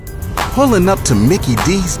Pulling up to Mickey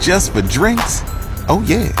D's just for drinks? Oh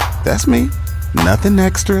yeah, that's me. Nothing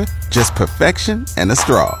extra, just perfection and a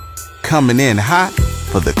straw. Coming in hot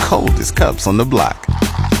for the coldest cups on the block.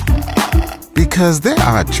 Because there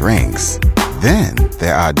are drinks. Then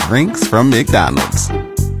there are drinks from McDonald's.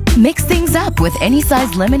 Mix things up with any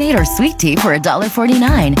size lemonade or sweet tea for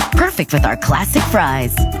 $1.49. Perfect with our classic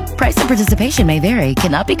fries. Price and participation may vary.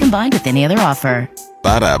 Cannot be combined with any other offer.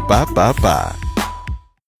 Ba-da-ba-ba-ba.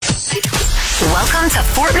 Welcome to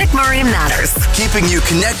Fort McMurray Matters. Keeping you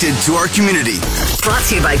connected to our community. Brought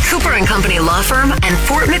to you by Cooper & Company Law Firm and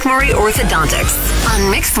Fort McMurray Orthodontics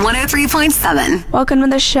on Mix 103.7. Welcome to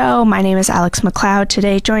the show. My name is Alex McLeod.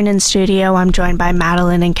 Today, joined in studio, I'm joined by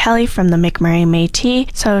Madilyn and Kelly from the McMurray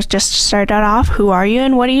Metis. So just to start it off, who are you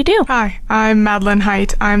and what do you do? Hi, I'm Madilyn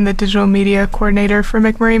Height. I'm the digital media coordinator for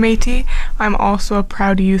McMurray Metis. I'm also a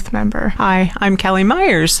proud youth member. Hi, I'm Kelly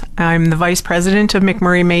Myers. I'm the vice president of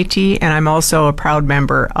McMurray Metis, and I'm also a proud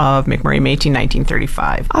member of McMurray Metis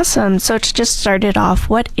 1935. Awesome. So to just start it off,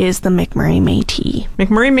 what is the McMurray Metis?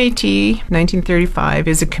 McMurray Metis 1935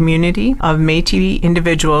 is a community of Métis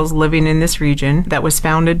individuals living in this region that was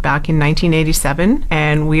founded back in 1987,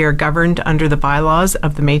 and we are governed under the bylaws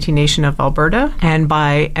of the Métis Nation of Alberta and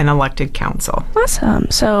by an elected council.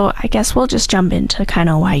 Awesome. So I guess we'll just jump into kind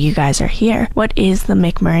of why you guys are here. What is the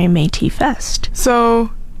McMurray Metis Fest?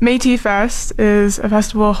 So, Metis Fest is a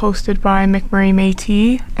festival hosted by McMurray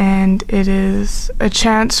Metis, and it is a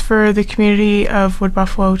chance for the community of Wood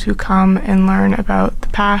Buffalo to come and learn about the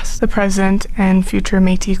past, the present, and future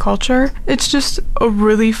Métis culture. It's just a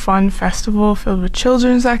really fun festival filled with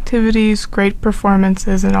children's activities, great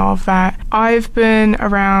performances, and all of that. I've been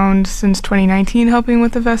around since 2019 helping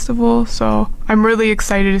with the festival, so I'm really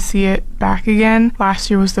excited to see it back again. Last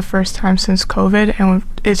year was the first time since COVID, and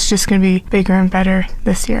it's just going to be bigger and better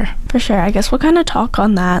this year. For sure. I guess we'll kind of talk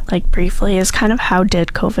on that, like briefly, is kind of how did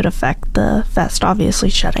COVID affect the fest, obviously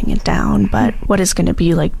shutting it down, but what is going to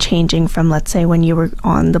be like changing from, let's say, when you were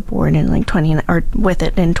on the board in like with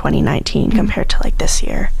it in 2019 compared to like this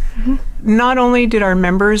year? Not only did our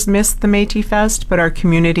members miss the Metis Fest, but our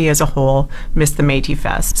community as a whole missed the Metis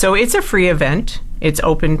Fest. So it's a free event. It's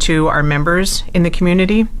open to our members in the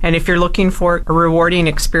community. And if you're looking for a rewarding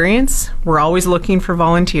experience, we're always looking for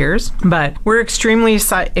volunteers. But we're extremely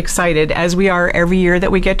excited, as we are every year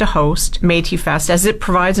that we get to host Métis Fest, as it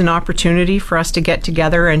provides an opportunity for us to get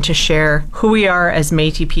together and to share who we are as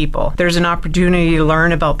Métis people. There's an opportunity to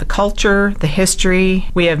learn about the culture, the history.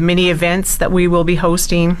 We have many events that we will be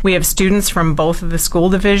hosting. We have students from both of the school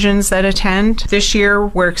divisions that attend. This year,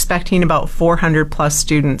 we're expecting about 400 plus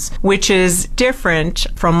students, which is different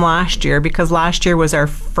from last year, because last year was our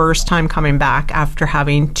first time coming back after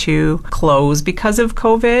having to close because of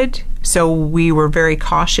COVID. So we were very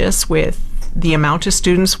cautious with the amount of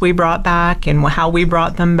students we brought back and how we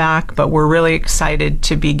brought them back, but we're really excited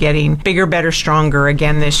to be getting bigger, better, stronger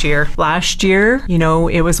again this year. Last year,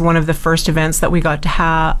 it was one of the first events that we got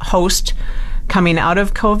to host coming out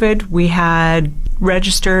of COVID. We had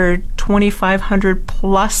registered 2,500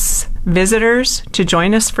 plus visitors to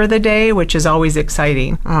join us for the day, which is always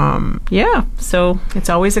exciting. So it's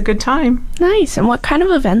always a good time. Nice. And what kind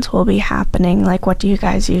of events will be happening? Like, what do you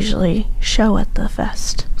guys usually show at the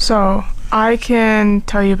fest? So I can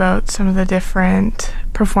tell you about some of the different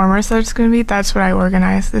performers that it's going to be. That's what I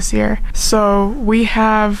organized this year. So we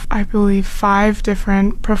have, I believe, 5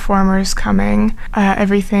 different performers coming.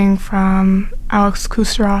 Everything from Alex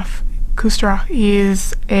Kusteroff. He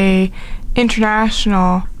is a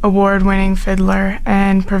international award-winning fiddler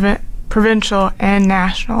and provincial and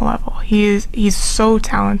national level. He's so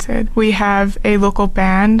talented. We have a local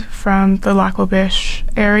band from the Lac-La-Biche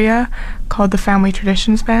area called the Family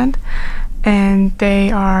Traditions Band, and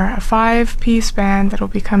they are a 5-piece band that will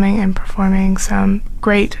be coming and performing some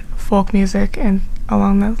great folk music and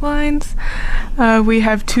along those lines. We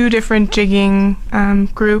have 2 different jigging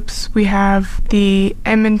groups. We have the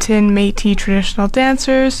Edmonton Métis traditional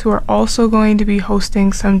dancers, who are also going to be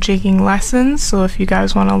hosting some jigging lessons. So if you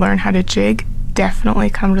guys want to learn how to jig, definitely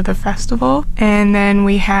come to the festival. And then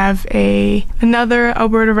we have another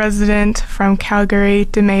Alberta resident from Calgary,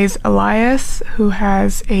 Demaze Elias, who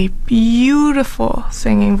has a beautiful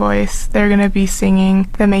singing voice. They're going to be singing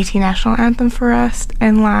the Métis National Anthem for us.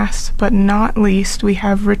 And last but not least, we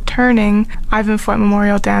have returning Ivan Foot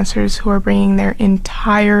Memorial dancers who are bringing their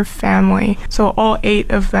entire family. So all 8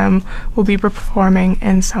 of them will be performing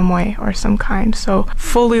in some way or some kind. So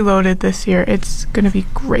fully loaded this year. It's going to be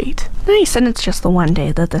great. Nice. And it's just the one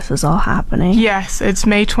day that this is all happening. Yes, it's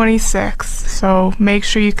May 26th. So make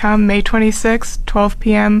sure you come May 26th, 12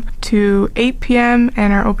 p.m. to 8 p.m.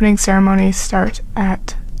 and our opening ceremonies start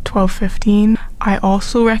at 12:15. I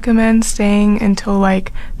also recommend staying until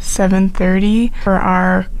like 7:30 for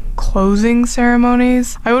our closing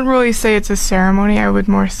ceremonies. I wouldn't really say it's a ceremony. I would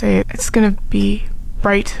more say it's going to be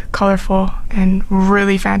bright, colorful, and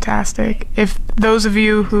really fantastic. If those of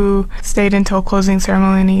you who stayed until closing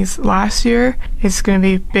ceremonies last year, it's going to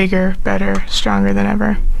be bigger, better, stronger than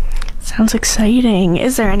ever. Sounds exciting.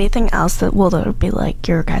 Is there anything else that will there be like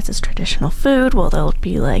your guys' traditional food? Will there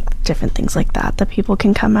be like different things like that people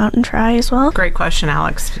can come out and try as well? Great question,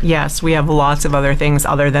 Alex. Yes, we have lots of other things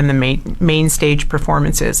other than the main stage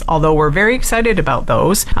performances, although we're very excited about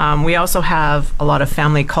those. We also have a lot of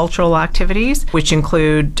family cultural activities, which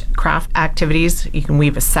include craft activities. You can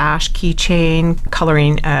weave a sash, keychain,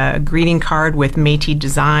 coloring a greeting card with Métis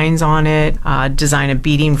designs on it, design a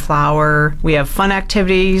beading flower. We have fun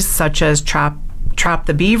activities such as trap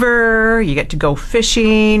the beaver, you get to go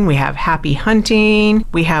fishing, we have happy hunting,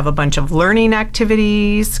 we have a bunch of learning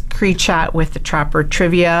activities, Cree chat with the Trapper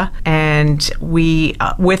Trivia, and we,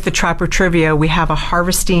 with the Trapper Trivia, we have a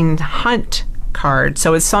harvesting hunt card.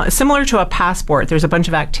 So it's similar to a passport. There's a bunch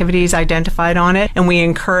of activities identified on it, and we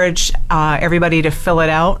encourage everybody to fill it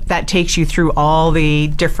out. That takes you through all the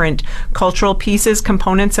different cultural pieces,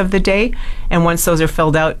 components of the day, and once those are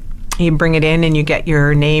filled out, you bring it in and you get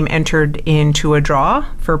your name entered into a draw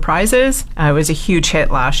for prizes. It was a huge hit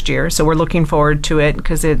last year, so we're looking forward to it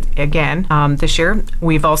because this year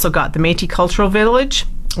we've also got the Métis Cultural Village,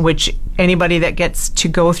 which anybody that gets to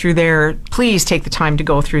go through there, please take the time to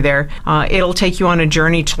go through there. It'll take you on a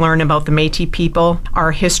journey to learn about the Métis people,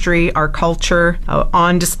 our history, our culture.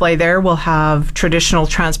 On display there, we'll have traditional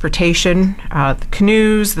transportation, the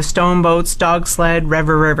canoes, the stone boats, dog sled,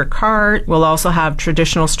 river cart. We'll also have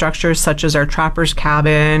traditional structures such as our trapper's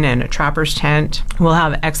cabin and a trapper's tent. We'll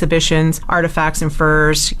have exhibitions, artifacts and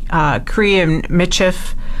furs, Cree and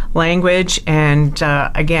Michif language, and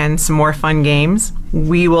again, some more fun games.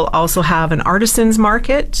 We will also have an artisans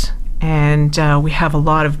market, and we have a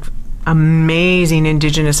lot of amazing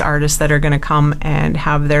Indigenous artists that are going to come and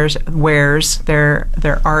have their wares, their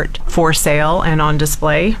art for sale and on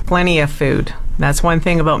display. Plenty of food. That's one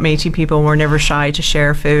thing about Métis people. We're never shy to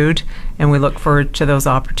share food, and we look forward to those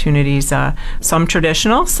opportunities. Some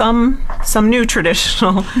traditional, some new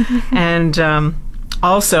traditional, and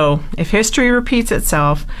also, if history repeats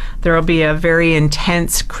itself, there will be a very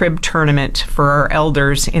intense crib tournament for our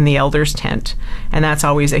elders in the elders tent, and that's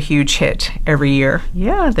always a huge hit every year.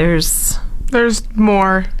 Yeah, there's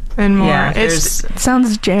more and more. Yeah, it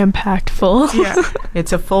sounds jam-packed full. Yeah.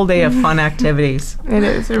 It's a full day of fun activities. It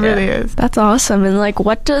is. It really is. That's awesome. And like,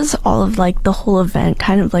 what does all of like the whole event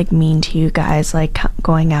kind of like mean to you guys? Like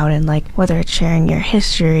going out and like whether it's sharing your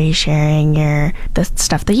history, sharing the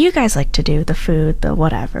stuff that you guys like to do, the food, the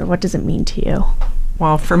whatever. What does it mean to you?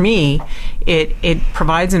 Well, for me, it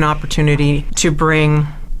provides an opportunity to bring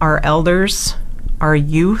our elders, our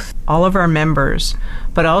youth, all of our members,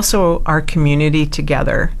 but also our community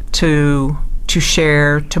together to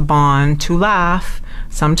share, to bond, to laugh.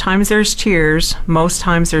 Sometimes there's tears, most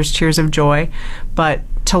times there's tears of joy, but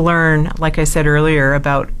to learn, like I said earlier,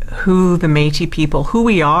 about who the Métis people, who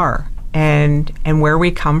we are, and where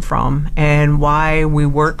we come from, and why we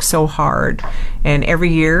work so hard. And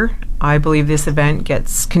every year, I believe this event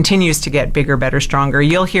continues to get bigger, better, stronger.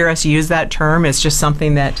 You'll hear us use that term. It's just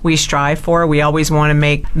something that we strive for. We always want to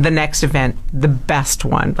make the next event the best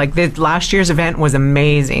one. Like last year's event was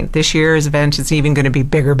amazing. This year's event is even going to be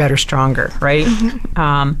bigger, better, stronger, right?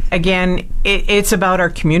 Again, it's about our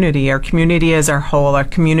community as our whole, our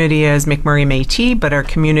community as McMurray Métis, but our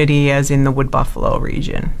community as in the Wood Buffalo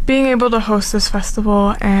region. Being able to host this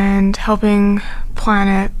festival and helping plan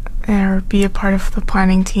it or be a part of the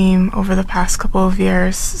planning team over the past couple of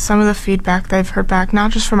years, some of the feedback that I've heard back,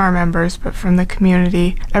 not just from our members, but from the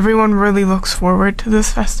community, everyone really looks forward to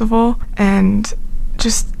this festival, and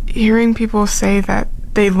just hearing people say that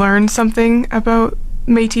they learned something about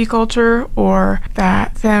Métis culture, or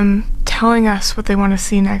that them telling us what they want to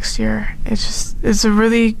see next year, it's a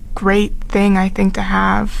really great thing, I think, to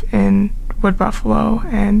have in Wood Buffalo.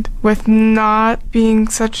 And with not being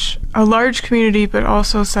such a large community but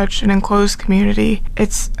also such an enclosed community,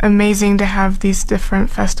 it's amazing to have these different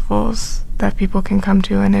festivals that people can come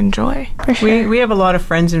to and enjoy. For sure. We have a lot of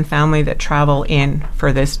friends and family that travel in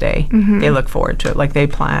for this day. They look forward to it, like they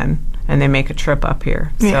plan and they make a trip up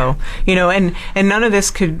here. Yeah. So, and none of this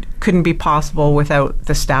couldn't be possible without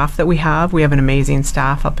the staff that we have. We have an amazing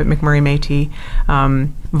staff up at McMurray Métis.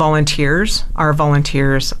 Our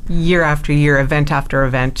volunteers, year after year, event after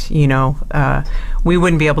event, we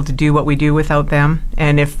wouldn't be able to do what we do without them.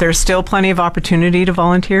 And if there's still plenty of opportunity to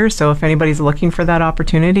volunteer, so if anybody's looking for that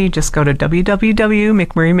opportunity, just go to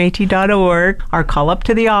www.mcmurraymetis.org or call up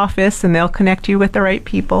to the office and they'll connect you with the right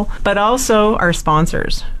people. But also our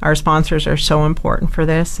sponsors. Our sponsors are so important for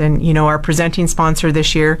this. And, you know, our presenting sponsor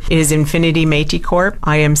this year is Infinity Métis Corp,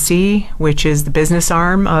 IMC, which is the business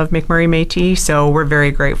arm of McMurray Métis. So we're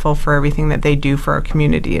very grateful for everything that they do for our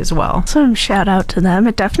community as well. Some shout out to them.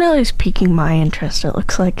 It definitely is piquing my interest. It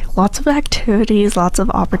looks like lots of activities, lots of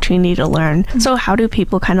opportunity to learn. So how do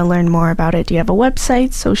people kind of learn more about it? Do you have a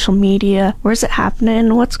website, social media? Where's it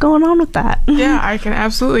happening? What's going on with that? Yeah, I can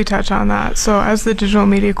absolutely touch on that. So as the digital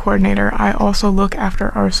media coordinator, I also look after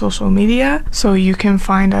our social media. So you can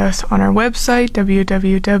find us on our website,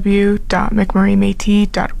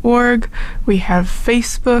 www.mcmurraymetis.org. We have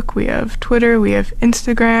Facebook, we have Twitter, we have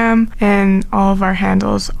Instagram, and all of our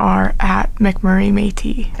handles are at McMurray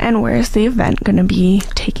Métis. And where's the event going to be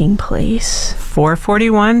taking place?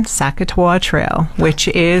 441 Sakatawa Trail, which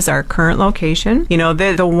is our current location. You know,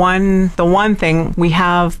 the one thing, we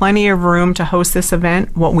have plenty of room to host this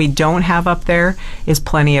event. What we don't have up there is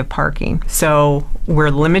plenty of parking. So we're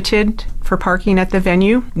limited for parking at the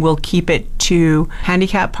venue. We'll keep it to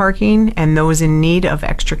handicap parking and those in need of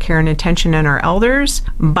extra care and attention and our elders.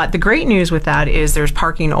 But the great news with that is there's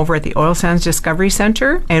parking over at the Oil Sands Discovery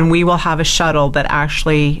Center, and we will have a shuttle that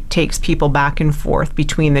actually takes people back and forth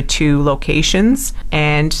between the two locations.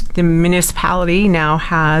 And the municipality now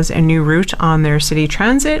has a new route on their city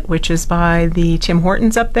transit, which is by the Tim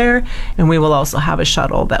Hortons up there, and we will also have a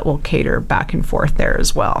shuttle that will cater back and forth there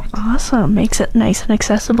as well. Awesome. Makes it nice and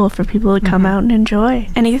accessible for people to come out and enjoy.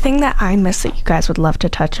 Anything that I missed that you guys would love to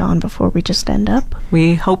touch on before we just end up?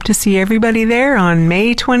 We hope to see everybody there on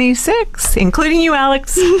May 26th, including you,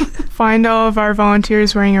 Alex. Find all of our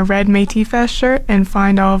volunteers wearing a red Metis Fest shirt and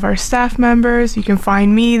find all of our staff members. You can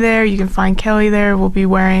find me there. You can find Kelly there. I'll be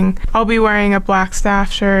wearing a black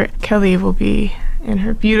staff shirt. Kelly will be in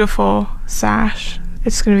her beautiful sash.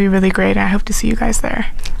 It's going to be really great. I hope to see you guys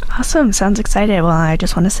there. Awesome. Sounds excited. Well, I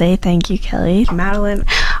just want to say thank you, Kelly. Madilyn,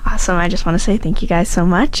 awesome. I just want to say thank you guys so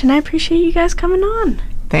much, and I appreciate you guys coming on.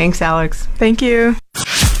 Thanks, Alex. Thank you.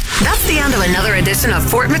 That's the end of another edition of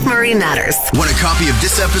Fort McMurray Matters. Want a copy of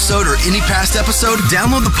this episode or any past episode?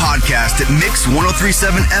 Download the podcast at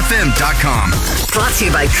mix1037fm.com. Brought to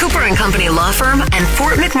you by Cooper and Company Law Firm and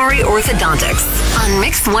Fort McMurray Orthodontics on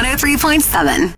Mix 103.7.